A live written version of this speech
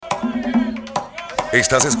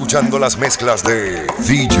Estás escuchando las mezclas de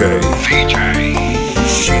DJ Shimi.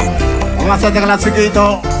 Vamos a hacerte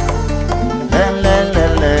clasiquito.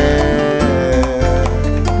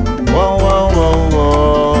 Wow, wow, wow,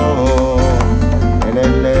 wow.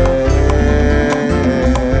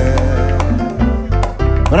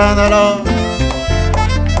 Préndelo.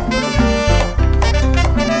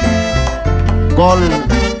 Gol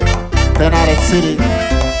Tenares City.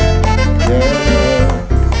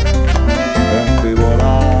 En vivo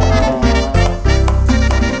la.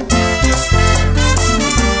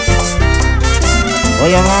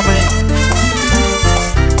 Oye mami,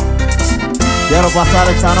 quiero pasar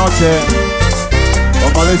esta noche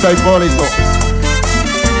como dice Hipólito.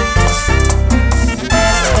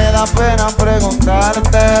 Me da pena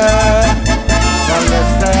preguntarte, tal vez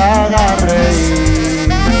te haga reír.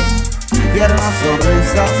 Tiernas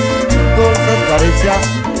sonrisas, dulces caricias,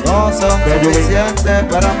 no son suficientes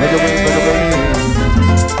para mí.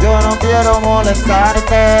 Yo no quiero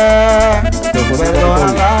molestarte,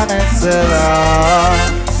 perdona la necedad,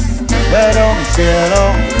 pero mi cielo,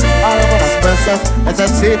 algunas veces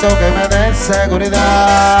necesito que me des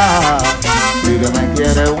seguridad. Y que me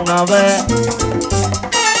quiere una vez.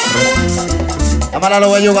 Llámala a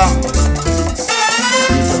los bellugas.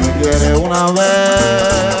 Y que me quiere una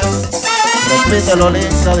vez. Repítelo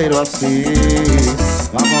linda, dilo así.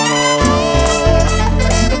 Vámonos.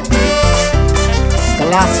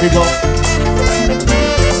 Clásico.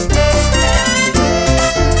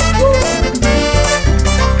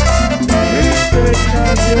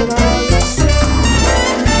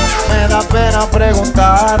 Me da pena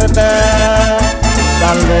preguntarte,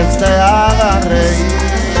 tal vez te haga reír.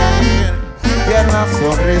 Tiernas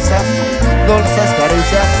sonrisas, dulces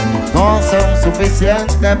caricias, no son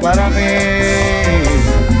suficientes para mí.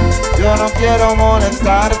 Yo no quiero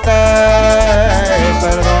molestarte,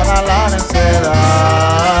 perdona la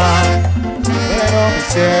necedad, pero mi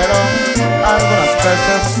cielo, algunas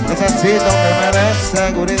veces necesito que me des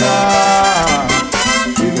seguridad.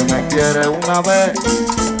 Y que me quiere una vez,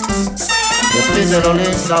 repítelo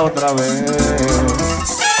linda otra vez.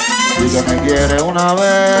 Y que me quiere una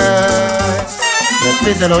vez,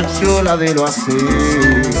 repítelo chula, dilo así.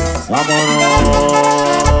 Vámonos.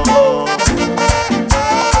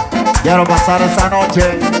 Quiero pasar esta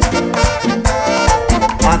noche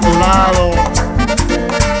a tu lado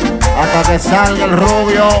hasta que salga el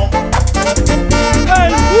rubio.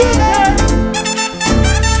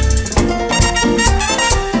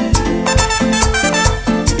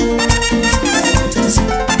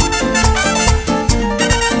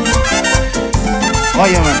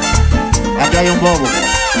 Óyeme, aquí hay un bobo.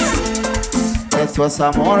 Esto es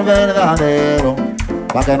amor verdadero,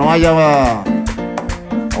 para que no haya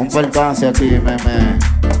un percance aquí, meme.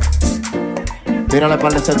 Tírale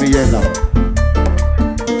par de servilleta.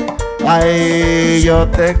 Ay, yo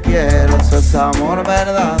te quiero, eso es amor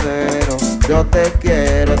verdadero. Yo te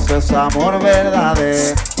quiero, eso es amor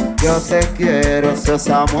verdadero. Yo te quiero, eso es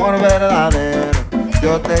amor verdadero.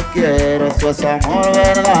 Yo te quiero, eso es amor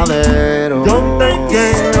verdadero. Yo te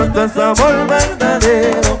quiero, eso es amor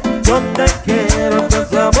verdadero. Yo te quiero, eso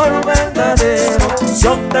es amor verdadero.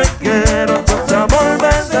 Yo te quiero, eso es amor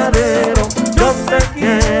verdadero. Yo te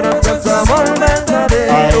quiero, eso es amor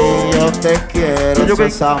verdadero. Ay, yo te quiero, eso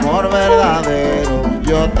es amor verdadero.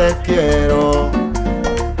 Yo te quiero.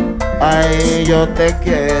 Ay, yo te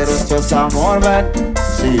quiero, eso es amor verdadero.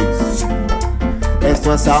 Sí.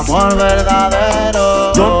 Esto es amor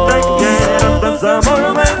verdadero. Yo te quiero, esto es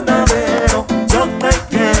amor verdadero. Yo te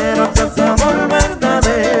quiero, esto es amor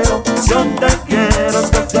verdadero. Yo te quiero,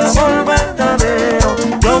 esto es amor verdadero.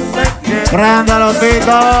 Yo te quiero. Préndalo,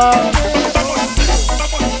 Tito.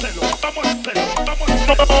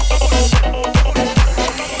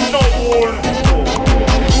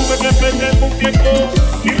 Tuve que perder un tiempo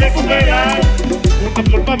y recuperar una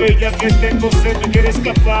forma bella que tengo, se me quiere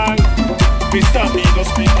escapar. Mis amigos,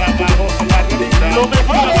 mi trabajo son la realidad. Lo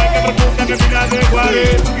mejor es que profunda que mira de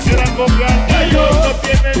iguales. Quisiera copiar, ellos no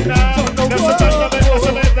tienen nada. Me hace falta ver la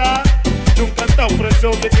soledad. Nunca han estado preso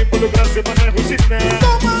de que involucrarse manejo sin nada.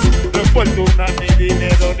 No es fortuna, ni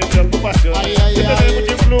dinero, ni preocupación. Que tener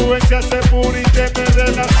mucha influencia, ser puro y tener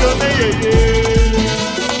relaciones.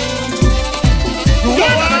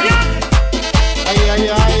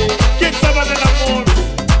 ¿Quién sabe del amor?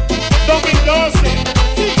 2012,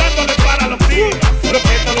 dándole para los tigres,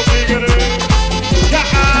 respeta a los tigres. ¡Ya!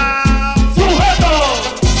 ¡Sujeto!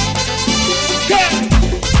 ¿Qué?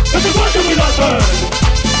 ¡Eso es fuerte, mi nombre!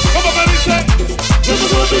 ¿Cómo me dice? ¡Eso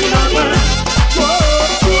es fuerte, mi nombre!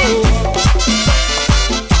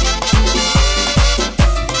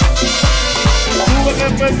 Tuve que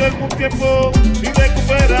perderme un tiempo y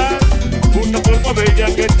recuperar una forma bella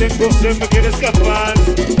que tengo, se me quiere escapar.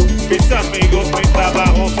 Mis amigos, mi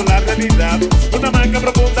trabajo son la realidad. Una marca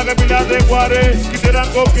profunda que pilas de Juárez quisieran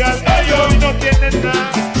copiar. Ellos no tienen nada,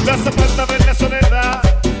 les hace falta ver la soledad.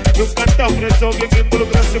 Nunca está preso, quien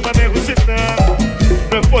involucrarse en manejo sin nada.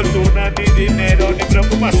 No es fortuna, ni dinero, ni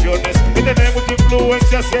preocupaciones. Y tener mucha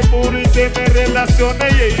influencia, ser puro y tener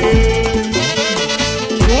relaciones.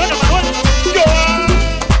 Bueno, Manuel, yo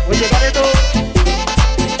voy a llegar esto.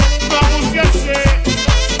 Vamos a hacer.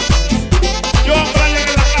 Yo Brian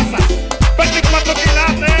en la casa. 24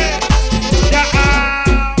 quilates. Ya.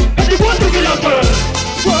 24 quilates.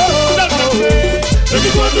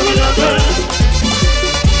 24 quilates.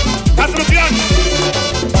 Patrocian.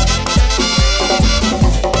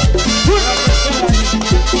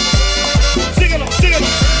 Síguelo, síguelo.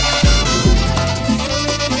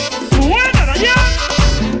 Buena, allá.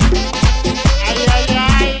 Ay, ay,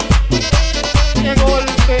 ay. Qué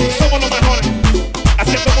golpe. Somos los mejores.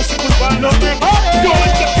 Haciendo música urbana. Los mejores. Yo he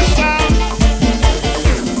empezado.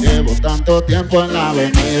 Llevo tanto tiempo en la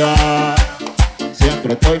avenida.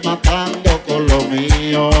 Siempre estoy matando con lo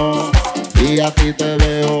mío. Y a ti te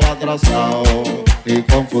veo atrasado y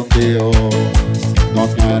confundido. No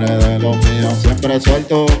eres de los míos. Siempre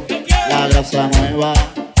suelto la grasa nueva.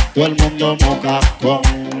 Todo el mundo moca con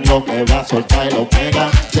lo que va a soltar y lo pega.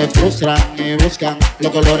 Se frustran y buscan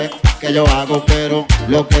los colores que yo hago, pero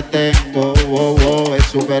lo que tengo es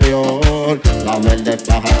superior. La verde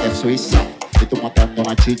baja de Suiza y tú matando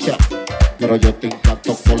una chicha. Pero yo te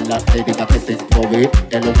encanto con la técnica que te improviso.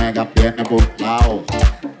 El omega viene burlao,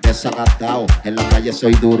 desacatado. En la calle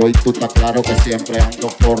soy duro y tú estás claro que siempre ando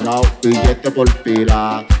forrado. Billete por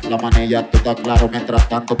pila, la manilla tú estás claro. Mientras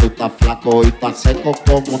tanto tú estás flaco y estás seco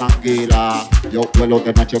como una anguila. Yo vuelo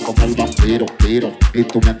de noche como el vampiro, tiro. Y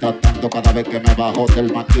tú mientras tanto cada vez que me bajo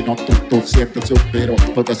del maquino tú sientes suspiro.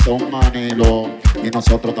 Porque son manilos y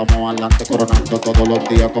nosotros estamos adelante coronando todos los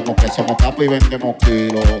días. Como que somos capos y vendemos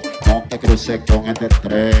kilos. No te cruces con este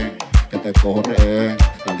tren que te corre.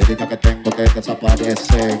 La lírica que tengo te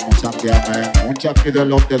desaparece. Un santiamén, un chasquido de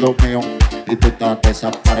los dedos míos y tú estás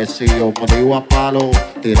desaparecido. Morido a palo,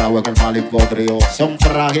 tirado en el mal y podrido. Son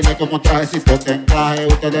frágiles como trajecitos de encaje.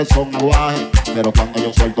 Ustedes son aguajes, pero cuando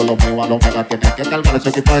yo suelto los míos a los mega tienen que cargar ese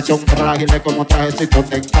equipaje. Son frágiles como trajecitos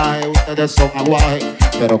de encaje. Ustedes son aguajes,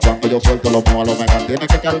 pero cuando yo suelto los míos a los mega tienen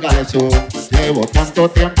que cargar eso. Llevo tanto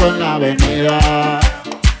tiempo en la avenida.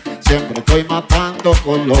 Siempre estoy matando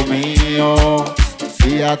con lo mío.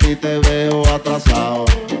 Y a ti te veo atrasado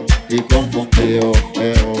y confundido,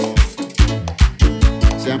 veo.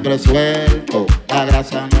 Siempre suelto la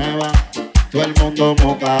grasa nueva. Todo el mundo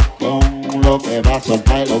moca con lo que va a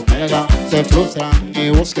soltar los mega. Se frustran y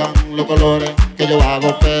buscan los colores que yo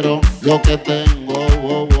hago, pero lo que tengo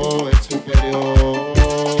es superior.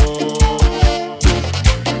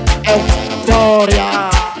 Euforia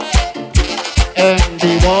en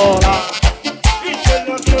Divora.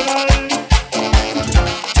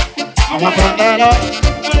 Vamos a aprenderlo.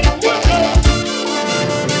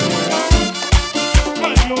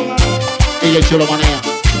 Y el chulo manía.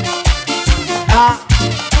 Ah.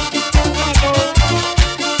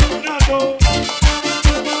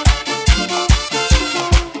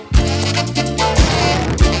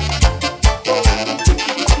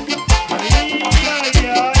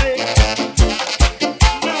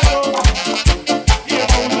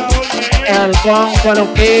 El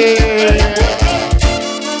con que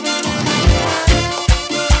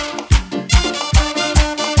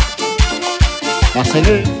va a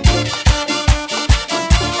seguir.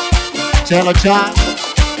 Chelo Chan,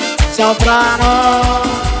 soprano.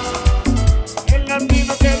 El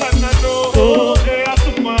latino te ganando, te a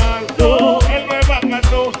su mal. El no es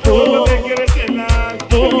bacano, no te quiere celar.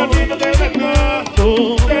 El latino te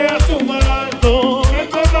ganando, te a su mal. El no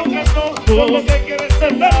es bacano, no te quiere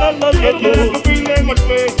celar. El no pide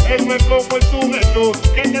golpe, él no es como el sujeto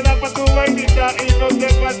que te da pa' tu vainita y no te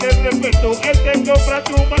falta el respeto. Él te compra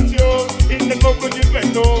tu mansión y te compra un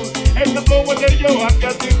invento. Él no como el de yo, acá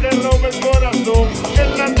a ti te roba el corazón.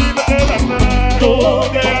 El latino te ganando,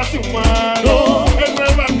 te hace humano. El no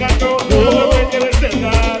es bacano, no te quiere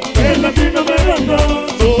celar. El latino te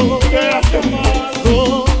ganando, te hace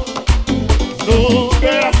humano. No te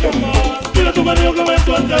hace mal. Dile a tu marido que me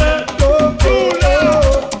suelte.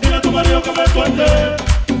 Dile a tu marido que me suelte.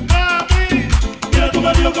 Dile a tu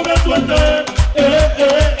marido que me suelte.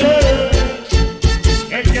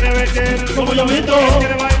 El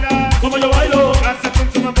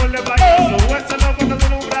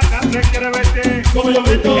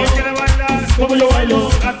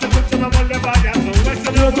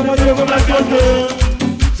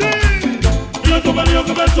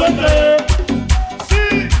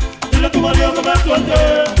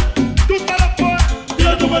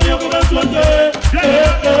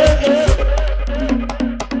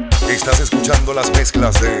las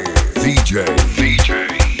mezclas de DJ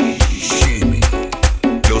Shimi.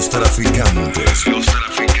 Los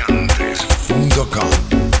traficantes.com.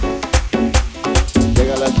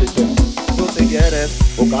 Llega la chicha. Tú si quieres,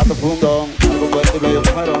 busca tu fundón. Algo convertible yo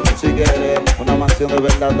primero. Si quieres, una mansión de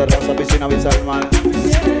verdad, de raza, piscina, visa al mar.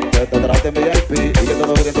 Que te traten VIP y que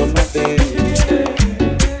todo gire en torno a ti.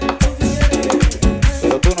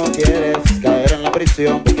 Pero tú no quieres caer en la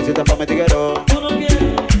prisión porque hiciste fama y tiguero.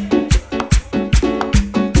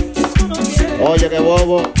 Oye, qué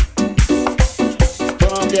bobo. Tú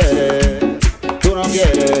no quieres, tú no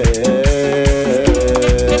quieres.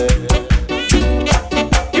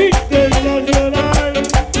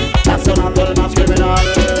 Está sonando el más criminal.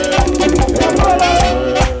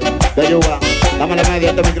 De Yuga, dame la media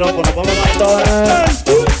a este micrófono, ponme más todo.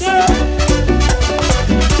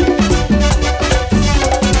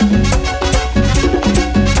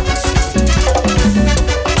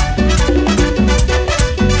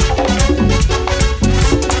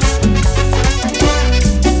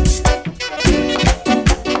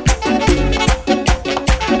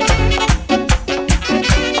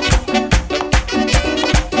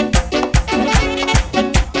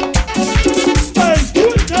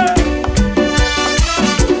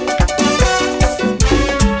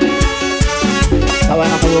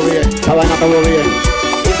 La vaina acabó bien.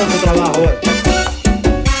 Hizo su trabajo,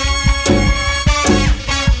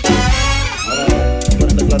 Ahora,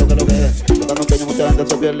 ponete claro que lo que es. Tratando que mucha gente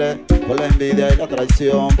se pierde por la envidia y la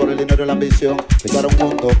traición, por el dinero y la ambición. Ficaron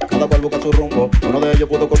juntos, cada cual busca su rumbo. Uno de ellos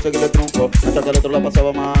pudo conseguir el trunco, mientras que el otro la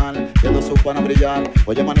pasaba mal, viendo sus panas brillar.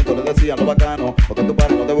 Oye, manito, le decían lo bacano, porque tu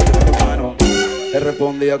padre no te busca tu mano. Él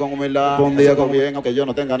respondía con humildad, respondía con bien, aunque yo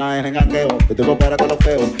no tenga nada en el jangueo. Que tú para con los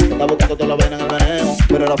feos, está buscando toda la vaina en el meneo.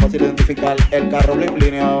 Pero era fácil identificar el carro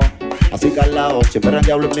blineado. Así que al lado, siempre era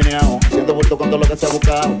diablo blineado. Siendo bulto con todo lo que se ha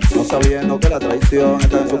buscado. No sabiendo que la traición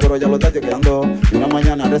está en su coro, ya lo está chequeando. Y una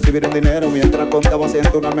mañana recibir el dinero mientras contaba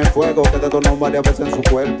siento un arma en fuego que detonó varias veces en su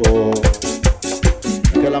cuerpo.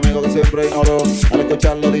 Que el amigo que siempre ignoró, al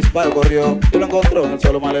escucharlo disparo corrió. Y lo encontró en el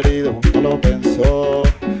suelo malherido, no lo pensó.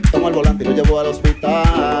 Tomó el volante y lo llevó al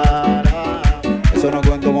hospital. Eso no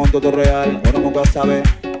cuento monto todo real, uno nunca sabe.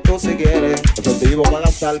 Tú si quieres, efectivo para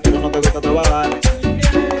gastar, pero no te gusta trabajar.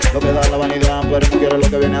 Lo que da la vanidad, pero no quieres lo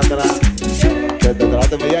que viene atrás. Que te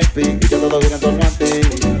traten VIP y que todo gire en torno a ti.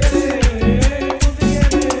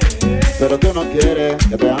 Pero tú no quieres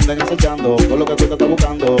que te anden acechando por lo que tú te estás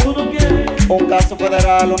buscando. Un caso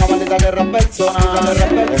federal, una maldita guerra personal.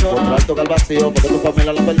 Encontrar tocar el vacío porque tu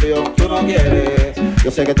familia la perdió. Tú no quieres,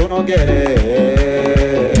 yo sé que tú no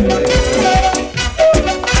quieres.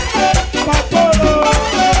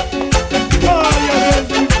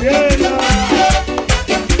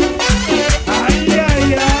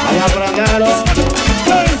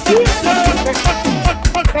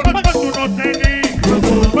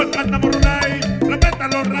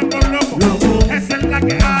 Esa es la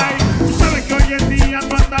que hay. Tú sabes que hoy en día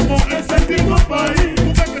no andamos en ese tipo de país. Tú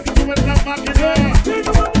ves que si subes la máquina,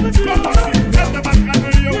 como si ya te marcando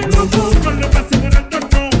yo. No le pases por el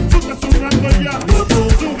entorno, tú estás sudando ya.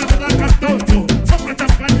 Súbete al cartono, ponte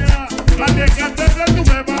champaña. Arriesgate de tu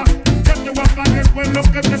beba, que te voy a pagar el pueblo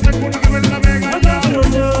que te seguro que ven la vega ya.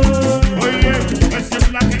 Oye, esa es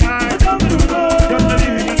la que hay. Yo te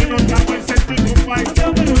dije que no estamos en ese tipo de país.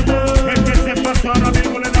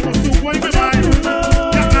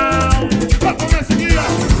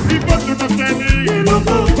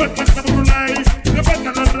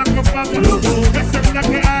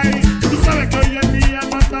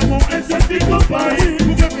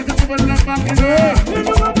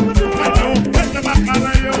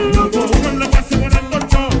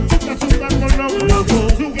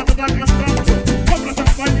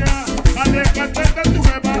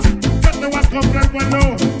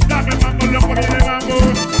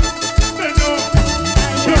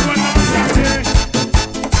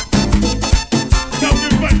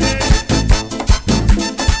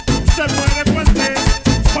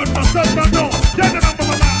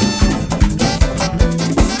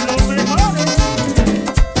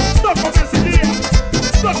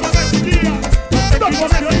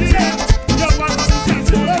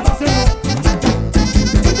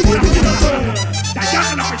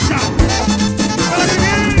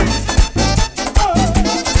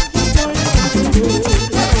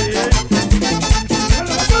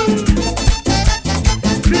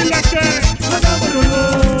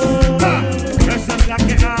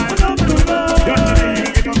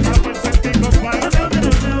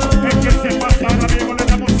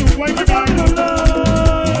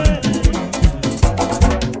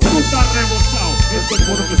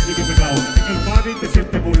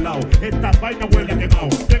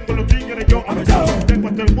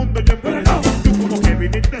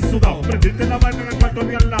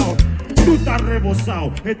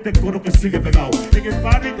 rebosado. Este coro que sigue pegado. En el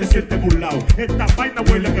party te sientes burlao. Esta vaina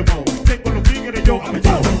huele a quemado. Tengo los tigres yo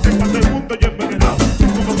apechado. Tengo a todo el mundo yo envenenado.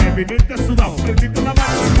 Como que viniste sudado. Prendiste la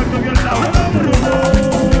mano y me dio al lado.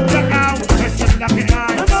 Chacao, esa es la que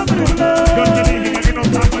hay. Yo te dije que aquí no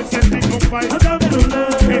estamos en ser ningún país.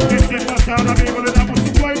 Este si es pasado, amigo, le damos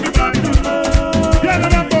su guay, mi país. ¡Ya la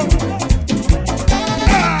vamos!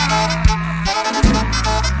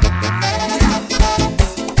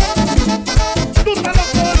 ¡Tú te lo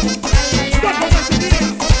pones! ¡Ya con ese día!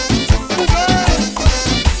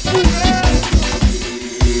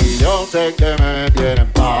 Yo sé que me tienen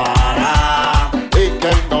para y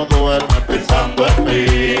que no duerme pensando en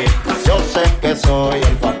mí. Yo sé que soy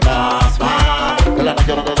el fantasma que la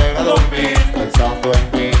noche no te deja dormir pensando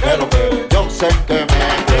en mí. Pero que yo sé que me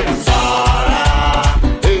tienen para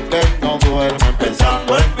y que no duermen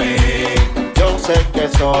pensando en mí. Yo sé que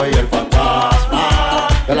soy el fantasma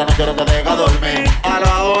que la noche no te deja dormir. A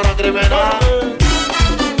la hora criminal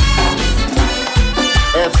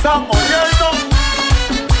estamos muriendo.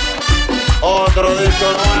 Otro disco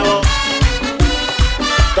nuevo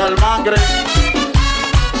del Mangre.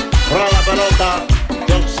 Rola la pelota.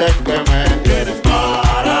 Yo sé que me tienes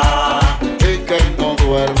para y que no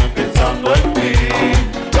duermen pensando en mí.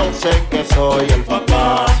 Yo sé que soy el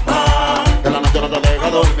fantasma que la noche no te deja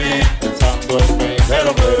dormir pensando en mí.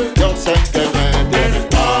 Pero que yo sé que me tienes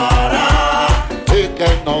para y que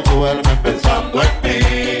no duermen pensando en mí.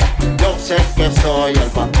 Yo sé que soy el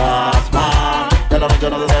fantasma que la noche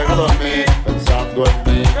no te deja dormir pensando en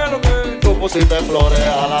mí. Tú pusiste flores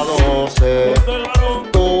a las 12.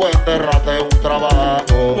 Tú enterraste un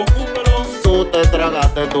trabajo. Tú te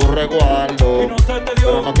tragaste tu resguardo.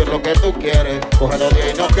 Pero no quiero lo que tú quieres. Cógelo bien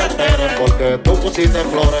y no te alteres. Porque tú pusiste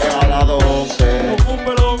flores a las 12.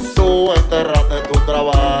 Tú enterraste tu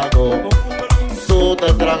trabajo. Tú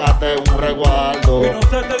te tragaste un resguardo.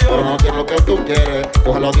 Pero no quiero lo que tú quieres.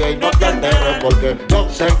 Cógelo bien y no te alteres. Porque yo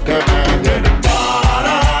sé que me vienen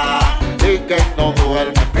para y que no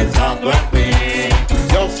duermes pensando en mí.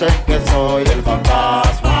 Yo sé que soy el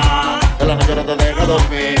fantasma que la noche no te deja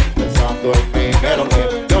dormir pensando en mí. Pero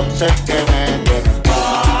que yo sé que me vienen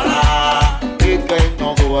para y que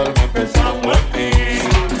no duermes pensando en mí.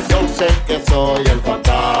 Yo sé que soy el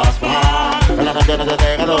fantasma que la noche no te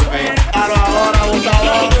deja dormir. Ahora,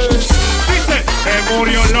 abusador. Dice, se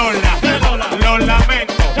murió Lola. Lo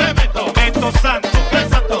lamento. Mento santo.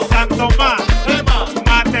 Santo más.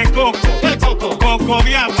 Mate coco. Coco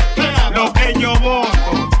de agua. Lo que yo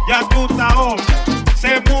voto. Ya tú estás hombre.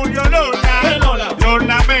 Se murió Lola. Lo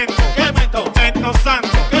lamento. Mento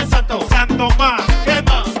santo. Santo más.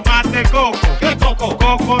 Mate coco.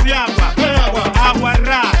 Coco de agua. Agua es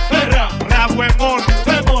rabo es mono.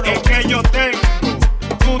 Es que yo tengo.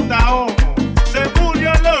 Tú estás homo. Se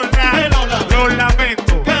murió Lola. Lo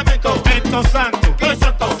lamento. Mento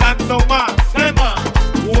santo más.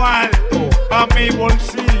 Cuarto pa' mi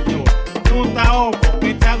bolsillo. Tú estás homo.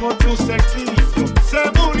 Que te hago tu sequillo.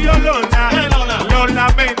 Se murió Lola. Lo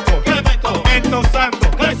lamento. Mento santo.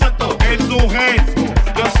 El sujeto.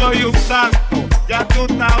 Yo soy un santo. Ya tú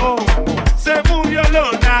estás homo. Se murió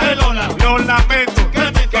Lola. Lo lamento.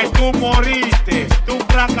 Que tú moriste. Tú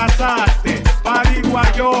fracasaste.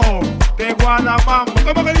 Pariguayo. De Guadamambo.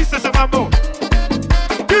 ¿Cómo que dice ese mambo?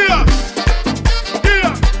 ¡Guía!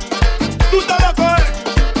 ¡Tú estás loco,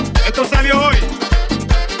 Esto salió hoy.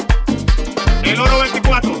 El Oro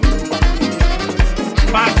 24.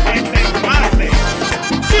 Pase.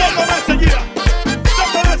 ¡Tío, con esa gira!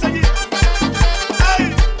 ¡Con esa gira! ¡Ay!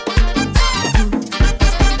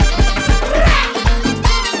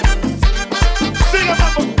 ¡Sigue,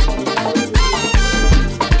 mambo!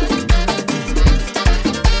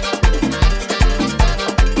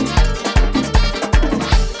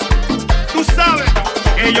 Tú sabes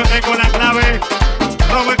que yo tengo la clave.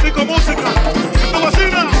 Robertico música. ¡Tu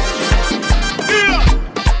vecina! ¡Tía!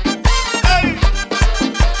 ¡Ey!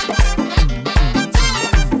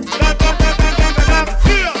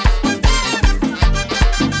 ¡Tía!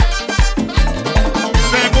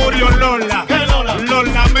 Se murió Lola. Lo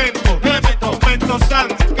lamento. Mento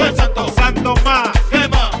santo. Santo más.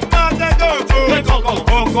 Mate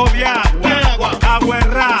coco de agua. Agua es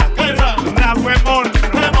rabo es mono.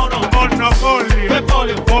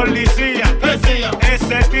 Monopolio. Policía.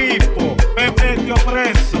 Ese tipo me metió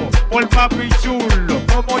preso por papi chulo.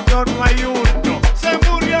 Como yo no hay uno. Se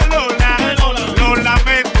murió Lola. Lo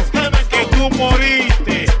lamento. Que tú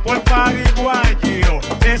moriste por pariguayo.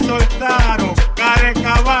 Te soltaron care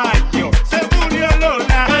caballo. Se murió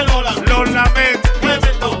Lola. Lo lamento.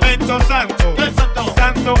 Mento santo.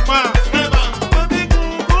 Santo más.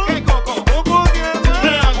 Coco de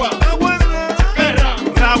agua.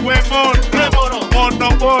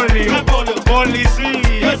 barrio.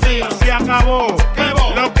 Policía, se acabó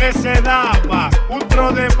lo que se daba. Un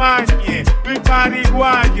tro de mañe, mi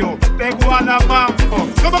pariguayo de Guadamampo.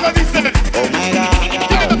 ¿Cómo que dice? Omega,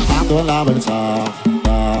 ando en la versa,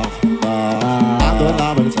 ando en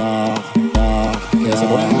la versa, que se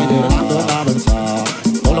pone ando en la versa,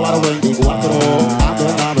 con los baros 24, ando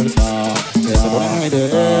en la versa, que se pone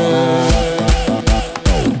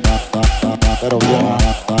pero bien,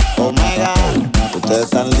 Omega, ustedes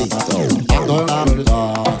están listos, ando en la versa,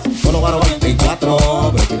 con los baros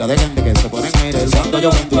 24, pero pila de gente que se pone a ir cuando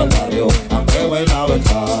yo entro al barrio, ando en la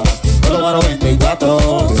versa. Oro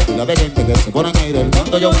 24, pila de gente que se ponen a ir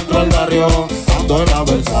cuando yo entro al barrio, ando en la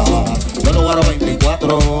versa. Oro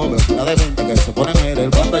 24, pila de gente que se ponen a ir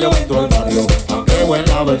cuando yo entro al barrio, ando en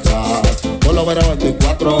la versa. Oro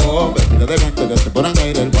 24, pila de gente que se ponen a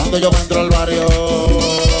ir cuando yo entro al barrio.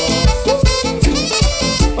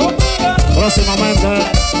 Próximamente,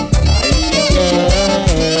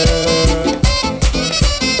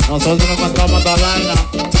 nosotros nos encontramos esta vaina.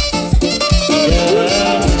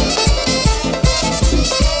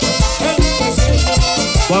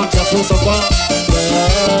 Concha.com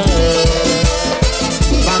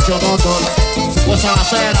Pancho Motor, pues la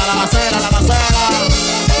gacera.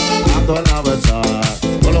 Ando en la versa,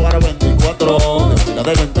 con los baros 24, pila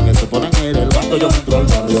de gente que se ponen a ir el cuando yo entro al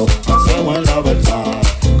barrio, ando en la versa.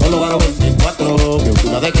 Con los baros 24,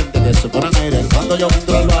 pila de gente que se ponen a ir el cuando yo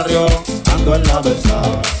entro al barrio, ando en la versa.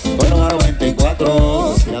 Con los baros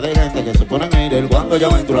 24, pila de gente que se ponen a ir el cuando yo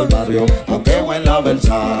entro al barrio, ando en la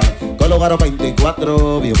versa. Con los baros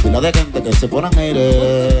 24, vi pila de gente que se ponen a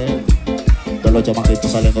ir. De los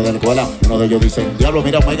chamaquitos saliendo de la escuela, uno de ellos dice: diablo,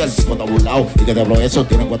 mira, Omega, el tipo está burlado. Y que diablo eso,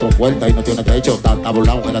 tiene 4 puertas y no tiene techo. Está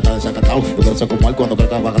burlado, él está desacatado. Yo quiero ser como él cuando cree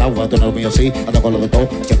que va grave. Va a tener lo mío sí, anda con lo de todo.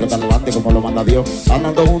 Siempre está adelante como lo manda Dios.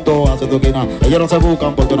 Andando juntos, haciendo esquina. Ellos no se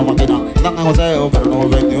buscan porque no maquinan. Andan en joseo, pero no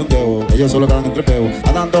ven ni un dedo. Ellos solo quedan en tripeo.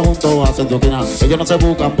 Andando juntos, haciendo esquina. Ellos no se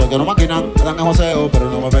buscan porque no maquinan. Andan en joseo, pero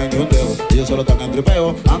no me ven ni un dedo. Ellos solo están en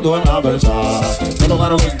tripeo. Ando en la versa. Me lo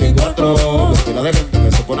gano 24. Pila de gente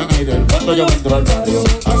que se ponen a ir cuando yo entro al barrio,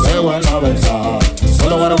 ando en la versa.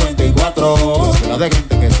 Solo gano 24, pila de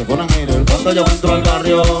gente que se ponen a ir cuando yo entro al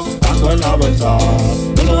barrio, ando en la versa.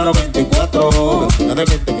 Solo gano 24, pila de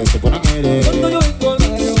gente que se ponen a ir cuando yo entro al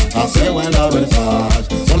barrio, ando en la versa.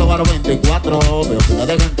 Solo gano 24, pero pila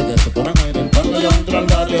de gente que se ponen a ir cuando yo entro al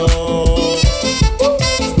barrio.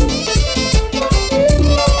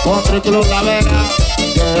 Country Club La Vega,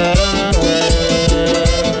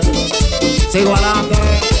 sigo adelante.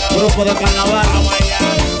 Grupo de carnaval.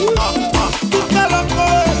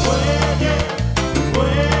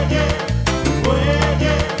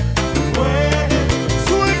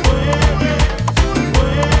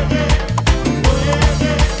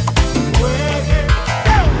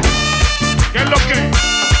 ¿Qué es lo que?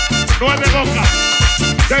 9 bocas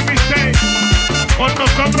de mi 6. Con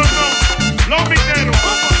nosotros no. Los mineros.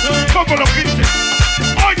 Como los 15.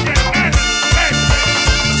 Oye,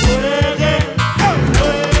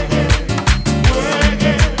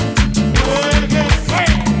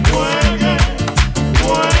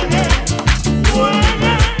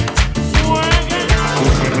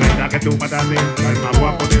 que tú mataste, al más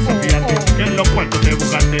guapo desafiaste, que en los cuartos te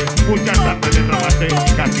buscaste, mucha sangre derramaste,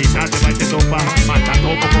 cantidad de baile sopa, mata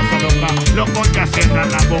como cosa loca, los conchas cierran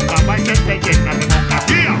la boca, baile te llena de boca.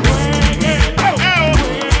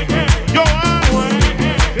 Yo a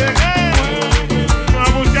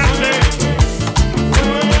abucharse.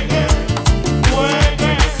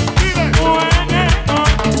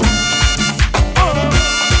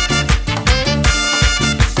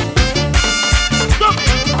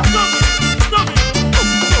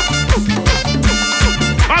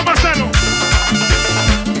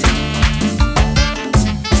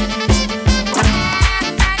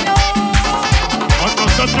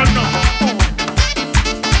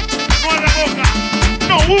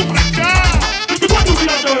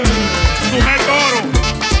 Sujeto Oro,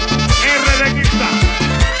 R de Quinta,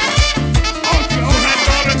 Sujeto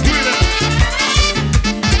Oro en Twitter,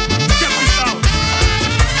 check this out.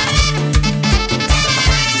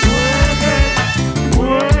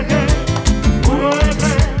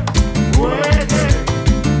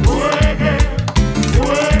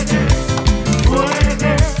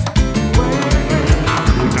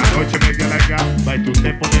 Una noche media larga, va y tú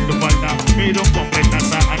te pones tu falda, miro con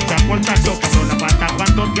prestaza, ancha, corta, choca, no la pata,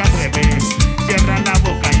 cuando te atreves, cierra la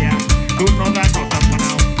boca ya, tú no das nota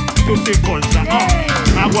parado, tú sin bolsa,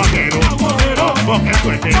 aguajero, porque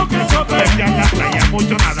suerte, vete a la playa,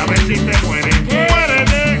 mucho nada, a ver si te mueres,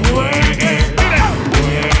 muérete, juegue, mire,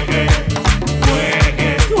 juegue, juegue,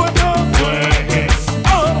 juegue,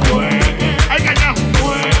 juegue,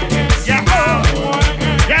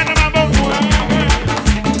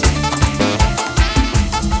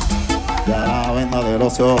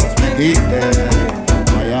 los ojos me quite.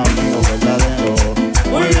 No hay amigos verdaderos.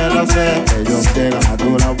 Muy bien lo sé, ellos llegan a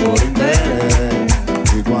tu lado por interés.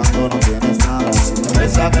 Y cuando no tienes nada, te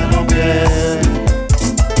sacan los pies.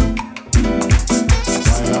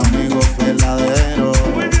 No hay amigos verdaderos.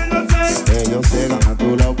 Muy bien lo sé. Ellos llegan a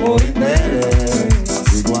tu lado por interés.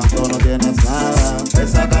 Y cuando no tienes nada, te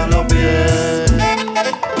sacan los pies.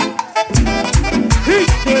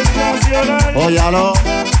 Internacional. Óyalo.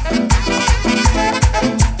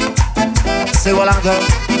 Sigo adelante.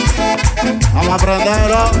 Vamos a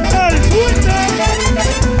aprenderlo. El Fuerte.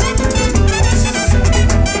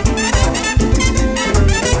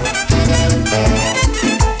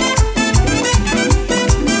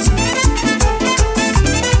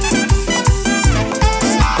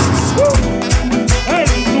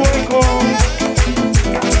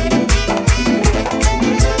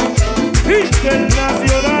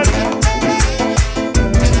 Internacional.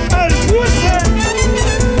 El Fuerte.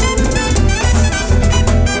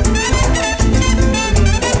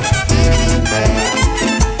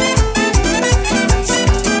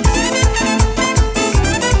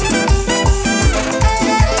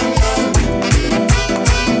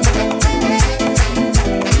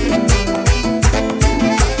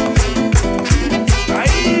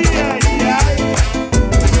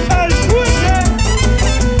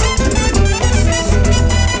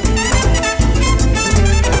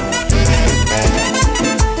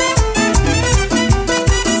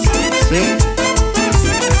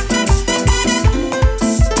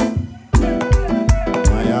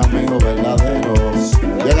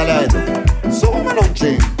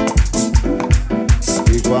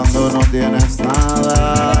 Y cuando no tienes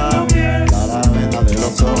nada, la venda de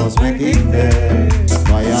los ojos me quite.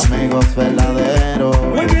 No hay amigos verdaderos.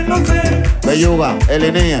 Muy bien lo sé. Belluga, el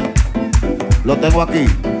Inier, lo tengo aquí.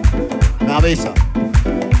 Me avisa.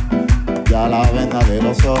 Ya la venda de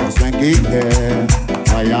los ojos me quite.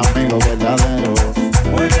 No hay amigos verdaderos.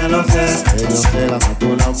 Muy bien lo sé. Ellos llegan a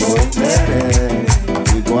tu lado por interés.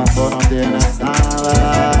 Y cuando no tienes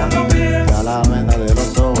nada, ya la venda de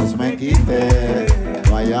los ojos me quite.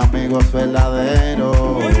 No hay amigos verdaderos.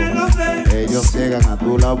 Muy bien lo sé. Ellos llegan a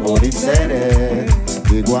tu lado por interés.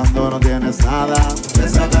 Y cuando no tienes nada, te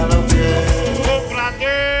sacan los pies.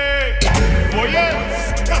 Cómprate, oye,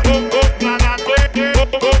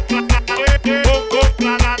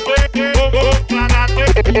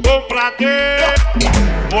 cómprate,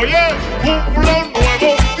 oye, un flow nuevo,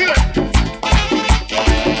 dile,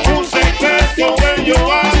 un secreto de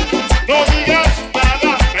Joan, no digas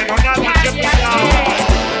nada, pero nada que pasar,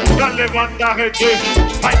 dale banda gente,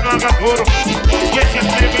 ay no haga coro, y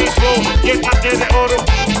échate mismo, llénate de oro,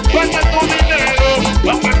 cuenta tu dinero,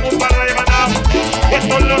 vamos a comprar la llamada,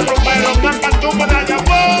 estos los rumberos, cantan tu medalla,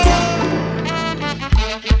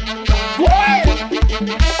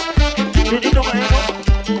 Sujeto Majero,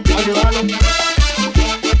 ayúdalo.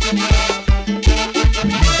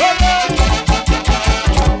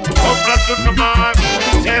 Cómprate una más,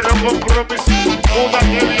 cero compromiso, múdate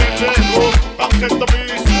bien lejos, concepto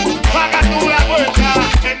mis, paga tú la cuenta,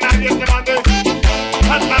 que nadie te mande.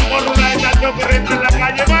 Anda por una estación corriente en la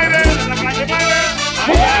calle Mayre, en la calle Mayre.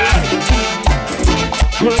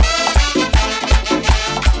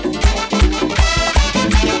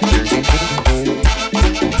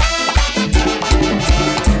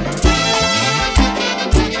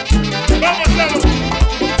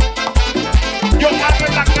 Yo ando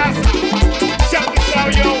en la casa, se ha pisado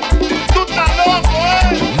yo. Tú estás loco,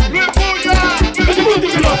 Luis Puya.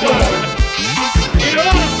 Mira,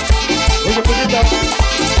 oye, Puyita,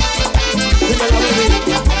 dime la baby,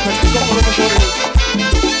 como los mejores.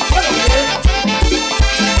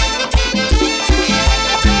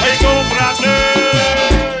 Hey, cómprate.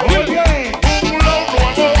 Oye, un flow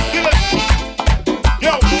nuevo, dile.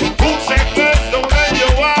 Yo, un secreto de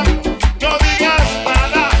Joan, no digas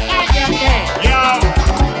nada. Ya,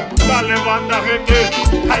 dale banda gente,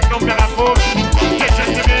 ay no me hagas coro, echa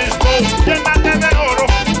este mismo, llénate de oro,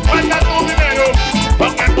 guarda tu dinero,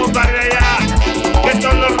 porque montaré allá, que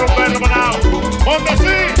son los rumberos banados, donde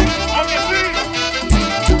sí, donde sí.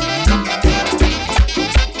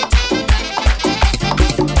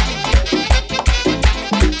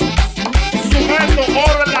 Sujeto,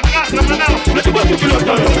 oro en la casa, banado.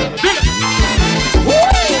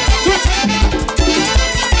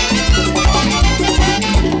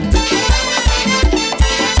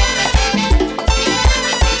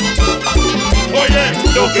 Oye,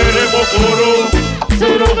 no queremos coro,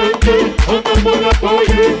 cero gente, anda por la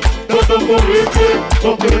calle, tanta corriente,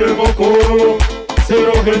 no queremos coro,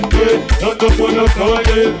 cero gente, anda por la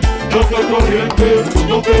calle, tanta corriente,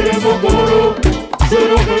 no queremos coro,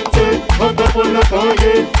 cero gente, anda por la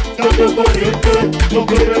calle, dando corriente, no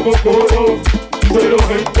queremos coro, pero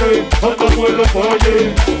gente, anda por la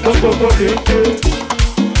calle, dando corriente.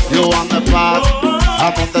 You on the spot,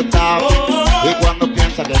 I'm on the top. Y cuando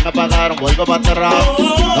piensa que me pagaron, vuelvo para atrás.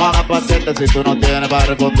 No hagas paciente si tú no tienes para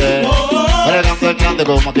responder. Bregando en grande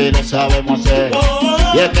como aquí lo sabemos hacer.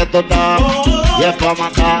 Y es que esto está, y es para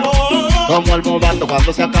matar. Como el mubato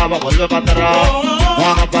cuando se acaba, vuelve para atrás. No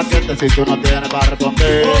hagas paciente si tú no tienes para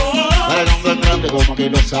responder. Bregando en grande como aquí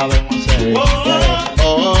lo sabemos hacer.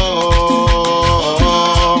 Oh,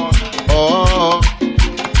 oh, oh, oh.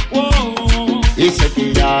 Y se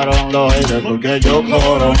pillaron los haters porque yo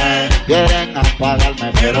coroné. Quieren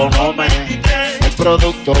apagarme pero no me. El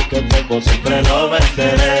producto que tengo siempre lo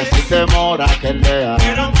venderé sin temor a que lea.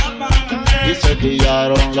 Y se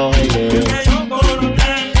pillaron los haters.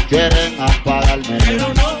 Quieren apagarme pero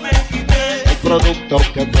no me. El producto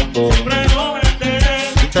que tengo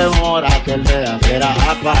sin temor a que lea. Quiera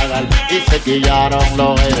apagarme. Y se pillaron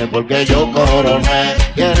los haters porque yo coroné.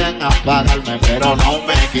 Quieren apagarme pero no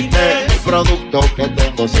me quité. El producto que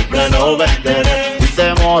tengo siempre lo venderé sin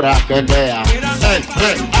temor a que lea. Este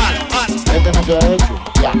no se ha hecho.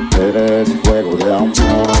 Ya. Eres fuego de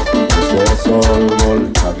amor, ese sol,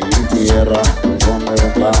 volcán y tierra, donde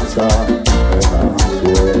pasa la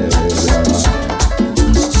suegra.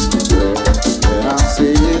 Te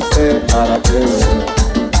naciste para que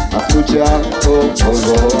has luchado por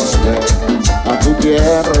volver a tu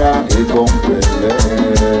tierra y comprender.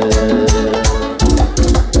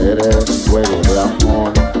 Eres fuego de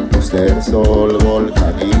amor, luz del sol,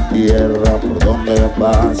 volcán y tierra, por donde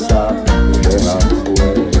pasas de la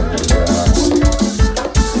fuera.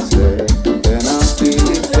 Te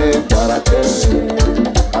naciste para que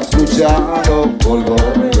has luchado por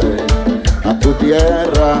volver a tu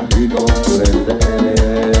tierra y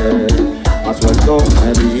comprender. Has vuelto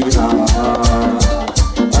Medina,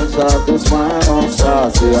 alza tus manos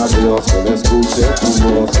hacia Dios, que le escuche tu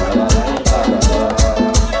voz.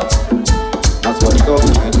 Has vuelto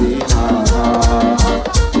Medina,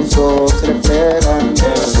 tus ojos reflejan el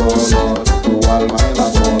dolor, tu alma el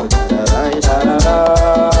amor.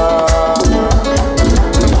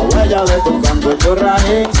 La huella de tu canto en tus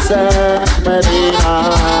raíces, Medina,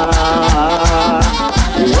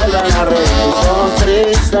 y vuelven a reír, son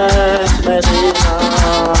tristes, Medina.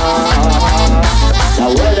 La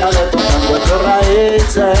huella de tu canto en tus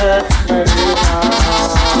raíces, Medina.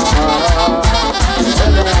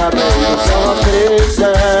 Son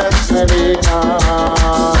tristes, Medina.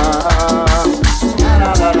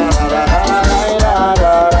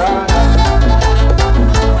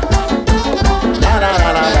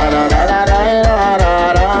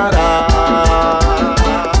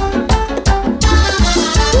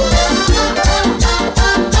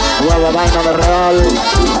 Nueva vaina de real.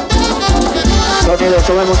 Sonido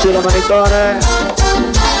sobre mochila, monitores.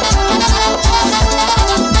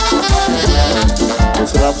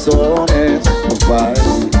 Tus razones, un país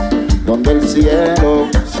donde el cielo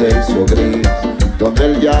se hizo gris, donde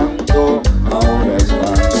el llanto ahora es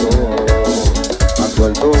canto. Has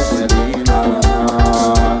vuelto Medina,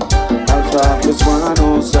 alza tus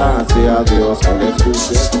manos hacia Dios, que le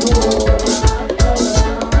escuche tu voz.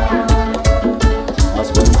 Has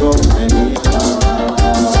vuelto Medina,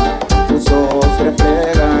 tus ojos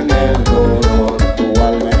reflejan el dolor, tu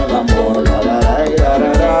alma el amor.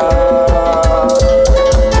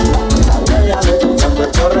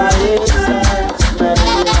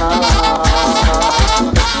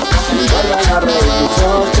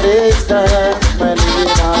 Son tristes,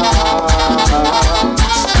 Medina.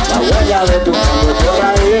 La huella de tu canto, tus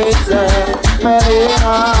raíces,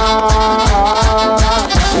 Medina.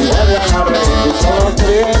 Y vuelven a reír, son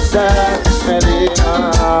tristes, Medina.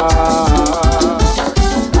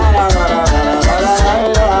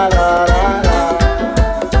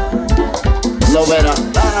 Lo verás.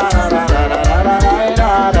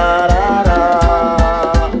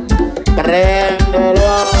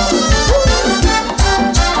 Préndelo.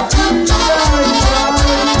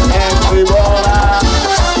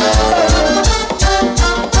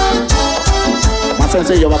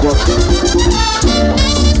 Sencillo, va por.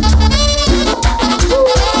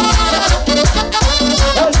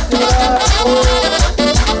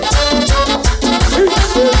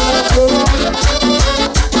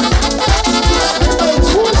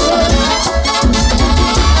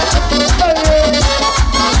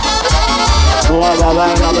 Nueva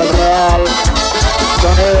vaina del real.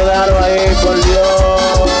 Sonido de aro ahí, por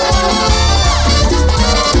Dios.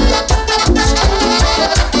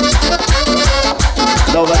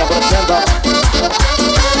 Lo verá presenta.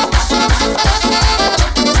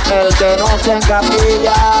 el que no se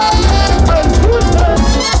encapilla.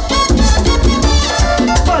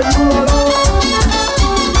 Ayúdalo.